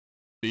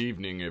Good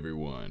evening,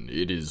 everyone.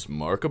 It is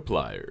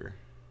Markiplier.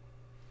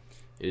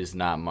 It is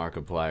not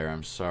Markiplier.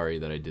 I'm sorry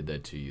that I did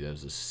that to you. That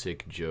was a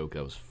sick joke.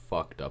 That was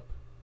fucked up.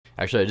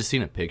 Actually, I just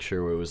seen a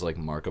picture where it was like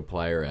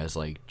Markiplier as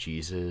like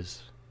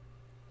Jesus.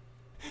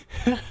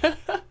 It's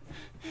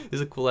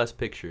a cool ass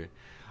picture.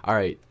 All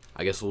right,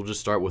 I guess we'll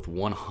just start with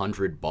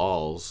 100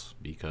 balls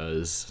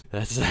because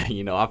that's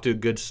off to a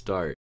good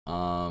start.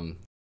 Yeah,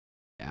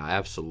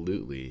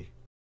 absolutely.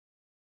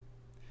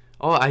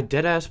 Oh, I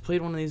deadass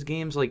played one of these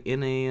games like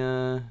in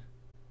a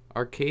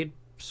arcade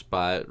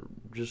spot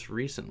just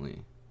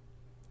recently.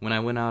 When I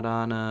went out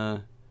on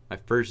my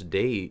first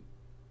date,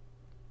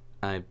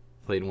 I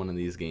played one of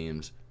these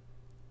games.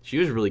 She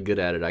was really good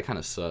at it. I kind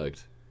of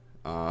sucked,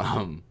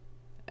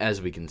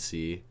 as we can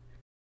see.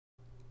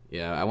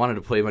 Yeah, I wanted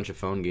to play a bunch of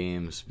phone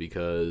games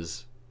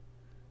because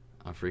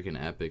I'm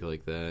freaking epic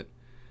like that.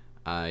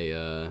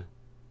 I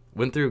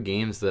went through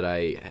games that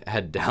I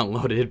had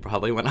downloaded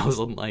probably when I was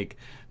in like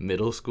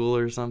middle school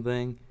or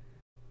something.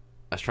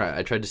 I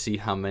tried to see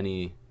how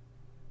many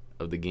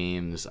of the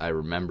games I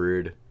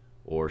remembered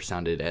or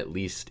sounded at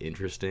least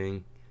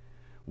interesting.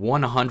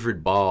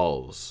 100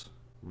 balls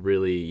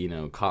really,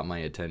 caught my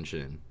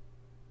attention.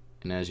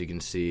 And as you can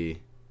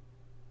see,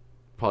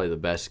 probably the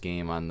best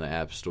game on the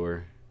App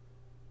Store.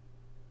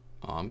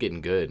 Oh, I'm getting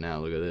good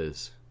now. Look at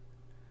this.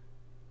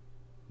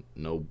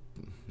 Nope.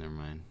 Never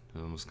mind.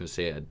 I was gonna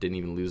say I didn't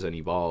even lose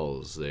any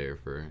balls there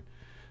for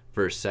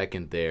a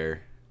second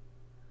there.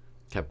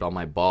 Kept all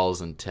my balls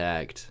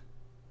intact.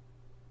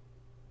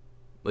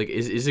 Like,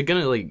 is it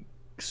gonna like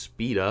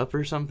speed up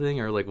or something,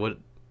 or like what?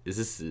 Is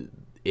this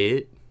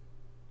it?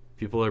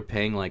 People are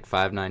paying like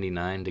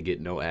 $5.99 to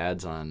get no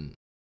ads on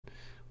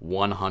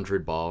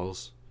 100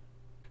 balls.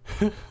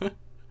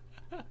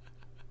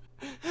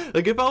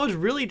 Like, if I was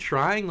really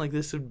trying, like,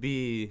 this would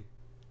be.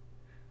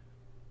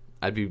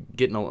 I'd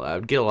get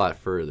a lot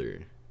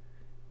further.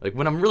 Like,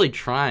 when I'm really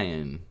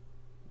trying,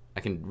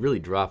 I can really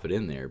drop it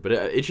in there. But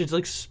it should,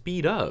 like,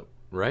 speed up,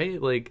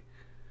 right? Like,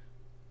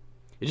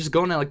 it's just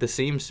going at, like, the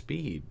same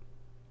speed.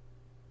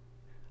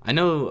 I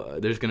know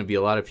there's going to be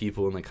a lot of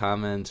people in the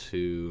comments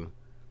who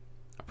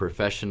are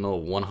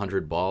professional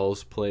 100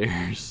 balls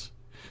players.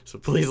 So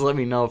please let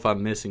me know if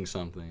I'm missing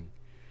something.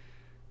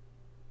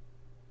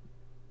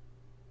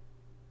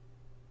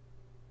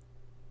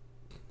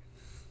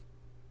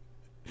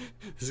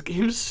 This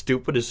game's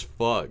stupid as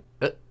fuck.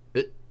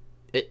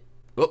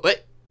 Oh,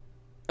 wait.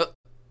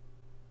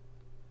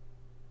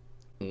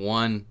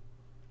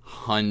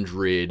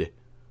 100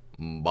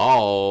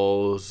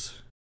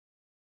 balls.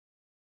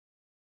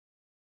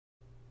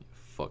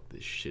 Fuck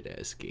this shit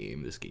ass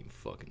game. This game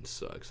fucking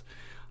sucks.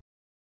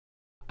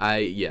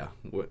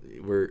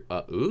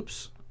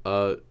 Oops.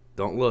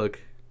 Don't look.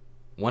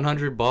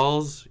 100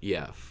 balls?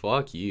 Yeah,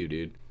 fuck you,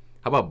 dude.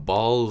 How about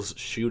balls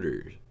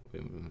shooters?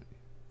 Wait.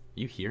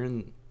 You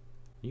hearing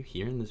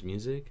this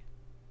music?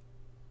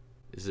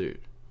 Is there?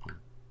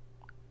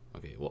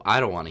 Okay, well, I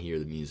don't want to hear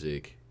the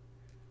music.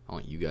 I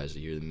want you guys to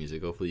hear the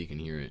music. Hopefully you can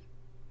hear it.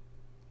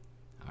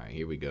 Alright,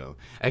 here we go.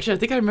 Actually, I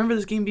think I remember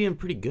this game being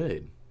pretty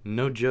good.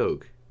 No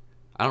joke.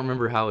 I don't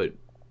remember how it...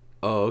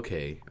 Oh,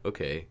 okay.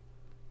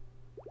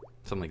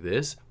 Something like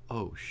this?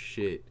 Oh,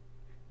 shit.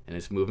 And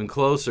it's moving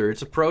closer.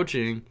 It's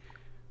approaching.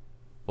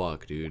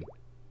 Fuck, dude.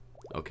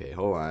 Okay,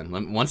 hold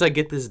on. Once I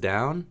get this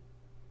down,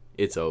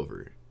 it's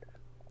over.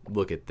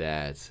 Look at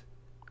that.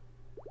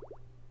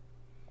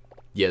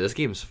 Yeah, this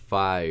game's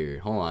fire.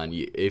 Hold on.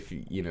 If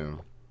you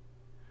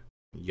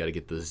gotta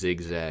get the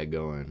zigzag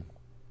going.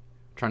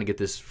 I'm trying to get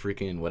this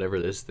freaking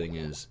whatever this thing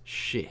is.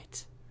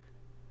 Shit.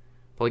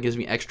 Probably gives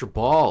me extra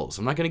balls.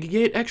 I'm not gonna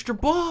get extra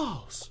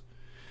balls.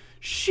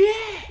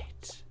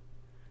 Shit.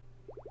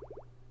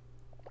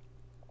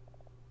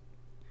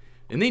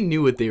 And they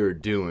knew what they were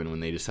doing when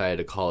they decided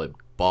to call it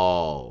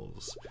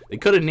balls. They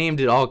could have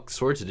named it all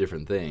sorts of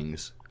different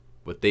things,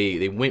 but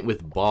they went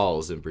with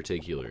balls in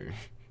particular.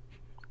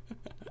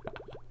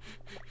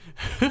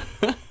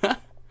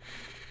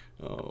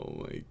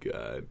 Oh my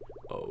god.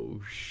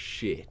 Oh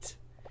shit.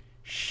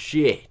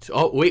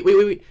 Oh, wait.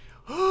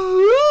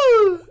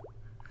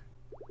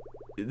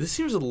 This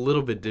seems a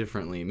little bit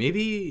differently.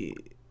 Maybe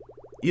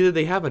either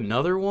they have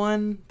another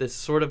one that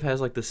sort of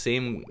has like the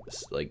same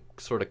like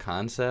sort of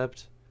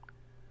concept,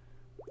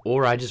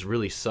 or I just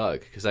really suck,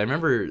 because I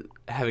remember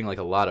having like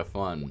a lot of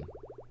fun.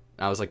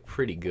 I was like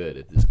pretty good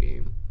at this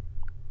game.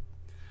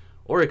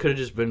 Or it could have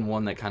just been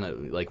one that kind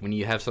of like when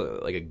you have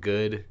like a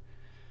good,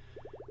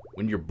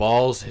 when your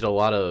balls hit a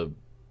lot of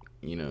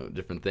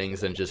different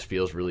things, then it just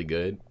feels really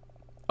good.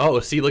 Oh,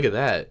 see, look at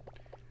that.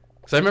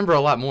 Because I remember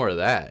a lot more of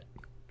that.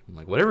 I'm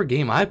like, whatever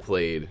game I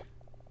played,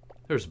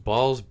 there's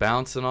balls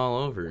bouncing all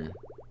over.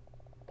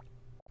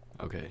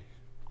 Okay.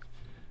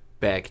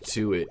 Back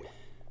to it.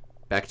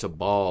 Back to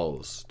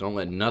balls. Don't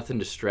let nothing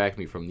distract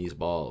me from these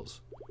balls.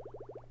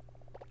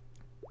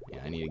 Yeah,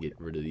 I need to get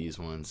rid of these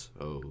ones.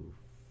 Oh,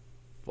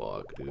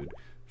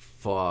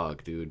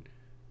 fuck, dude.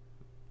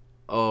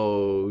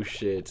 Oh,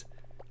 shit.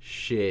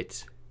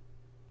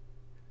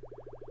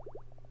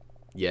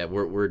 Yeah,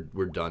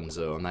 we're done,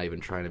 so I'm not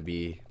even trying to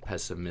be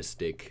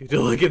pessimistic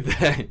to look at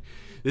that.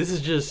 This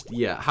is just,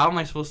 yeah, how am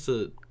I supposed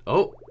to...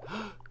 Oh!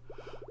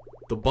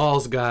 The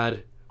balls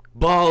god.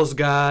 Balls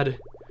god.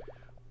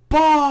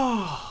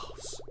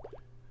 Balls!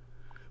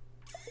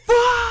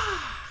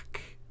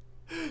 Fuck!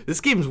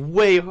 This game's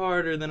way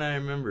harder than I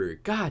remember.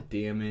 God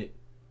damn it.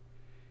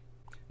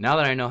 Now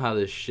that I know how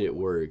this shit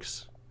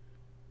works.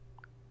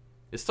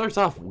 It starts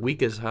off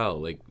weak as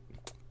hell. Like,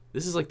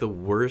 this is like the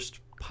worst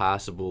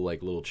possible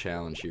like little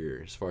challenge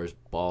here as far as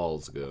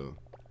balls go.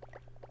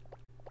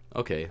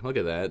 Okay, look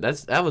at that.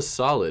 That was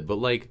solid, but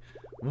like,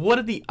 what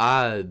are the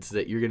odds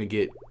that you're gonna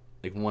get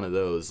like one of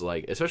those?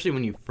 Like, especially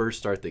when you first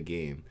start the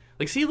game.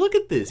 Like, see, look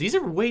at this. These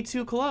are way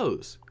too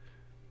close.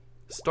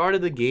 Start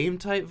of the game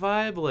type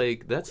vibe.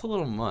 Like, that's a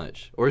little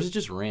much. Or is it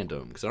just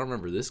random? Because I don't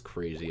remember this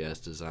crazy ass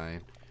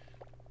design.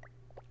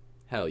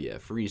 Hell yeah,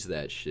 freeze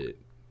that shit.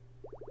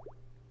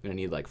 I'm gonna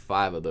need like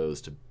 5 of those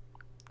to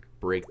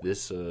break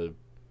this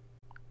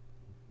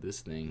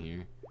this thing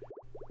here.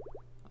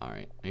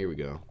 Alright, here we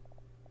go.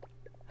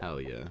 Hell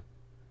yeah.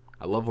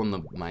 I love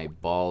when my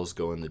balls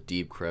go in the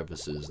deep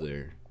crevices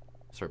there.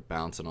 Start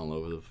bouncing all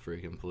over the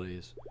freaking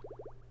place.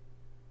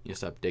 You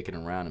stop dicking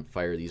around and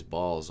fire these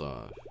balls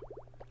off.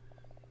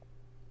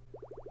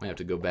 I have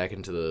to go back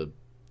into the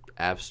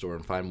app store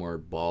and find more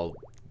ball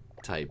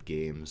type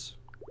games.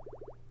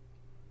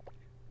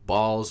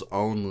 Balls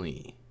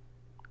only.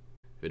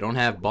 If it don't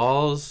have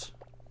balls...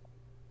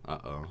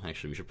 Uh-oh.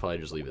 Actually, we should probably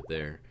just leave it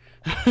there.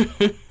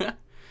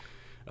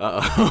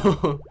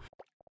 Uh-oh.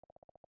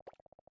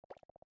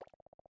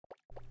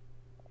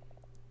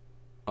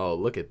 Oh,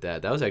 look at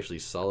that. That was actually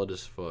solid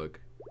as fuck.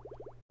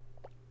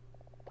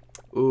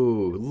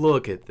 Ooh,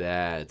 look at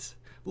that.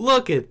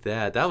 Look at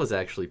that. That was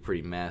actually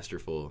pretty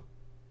masterful.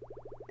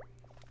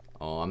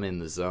 Oh, I'm in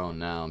the zone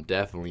now. I'm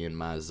definitely in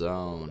my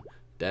zone.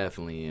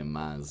 Definitely in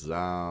my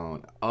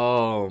zone.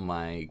 Oh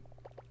my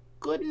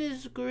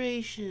goodness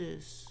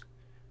gracious.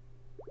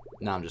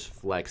 Now I'm just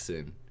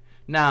flexing.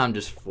 Now I'm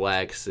just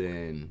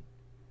flexing.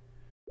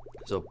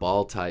 It's a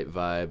ball type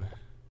vibe.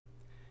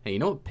 Hey, you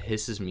know what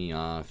pisses me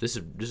off? This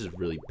is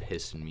really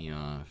pissing me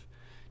off.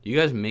 Do you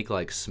guys make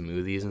like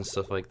smoothies and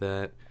stuff like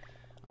that?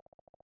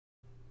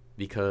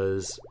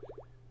 Because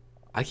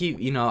I keep,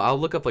 you know, I'll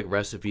look up like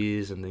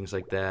recipes and things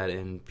like that,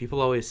 and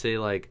people always say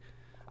like,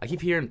 I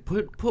keep hearing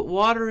put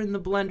water in the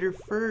blender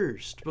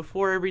first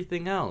before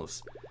everything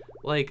else.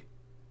 Like,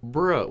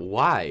 bruh,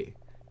 why?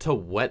 To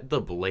wet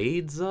the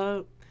blades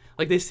up?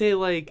 Like they say,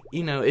 like,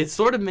 you know, it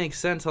sort of makes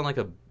sense on like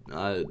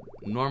a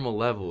normal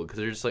level, because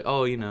they're just like,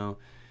 oh, you know,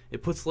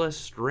 it puts less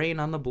strain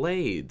on the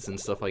blades and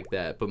stuff like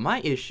that. But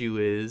my issue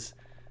is,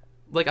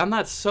 like, I'm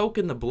not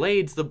soaking the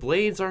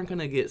blades aren't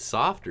gonna get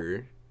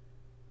softer.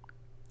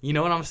 You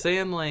know what I'm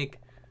saying? Like,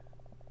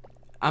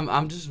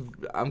 I'm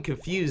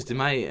confused.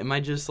 Am I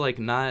just like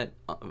not?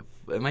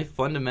 Am I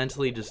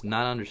fundamentally just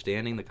not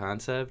understanding the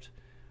concept,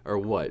 or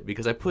what?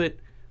 Because I put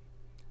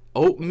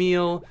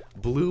oatmeal,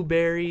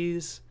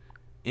 blueberries,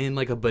 and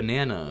like a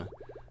banana.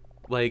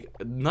 Like,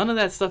 none of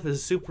that stuff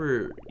is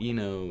super, you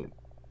know,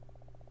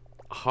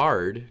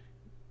 hard.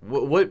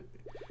 What?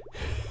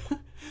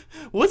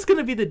 What's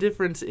gonna be the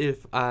difference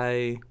if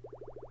I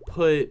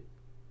put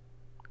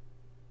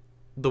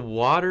the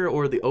water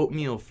or the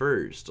oatmeal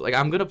first? Like,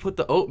 I'm gonna put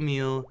the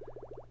oatmeal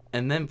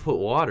and then put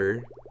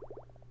water.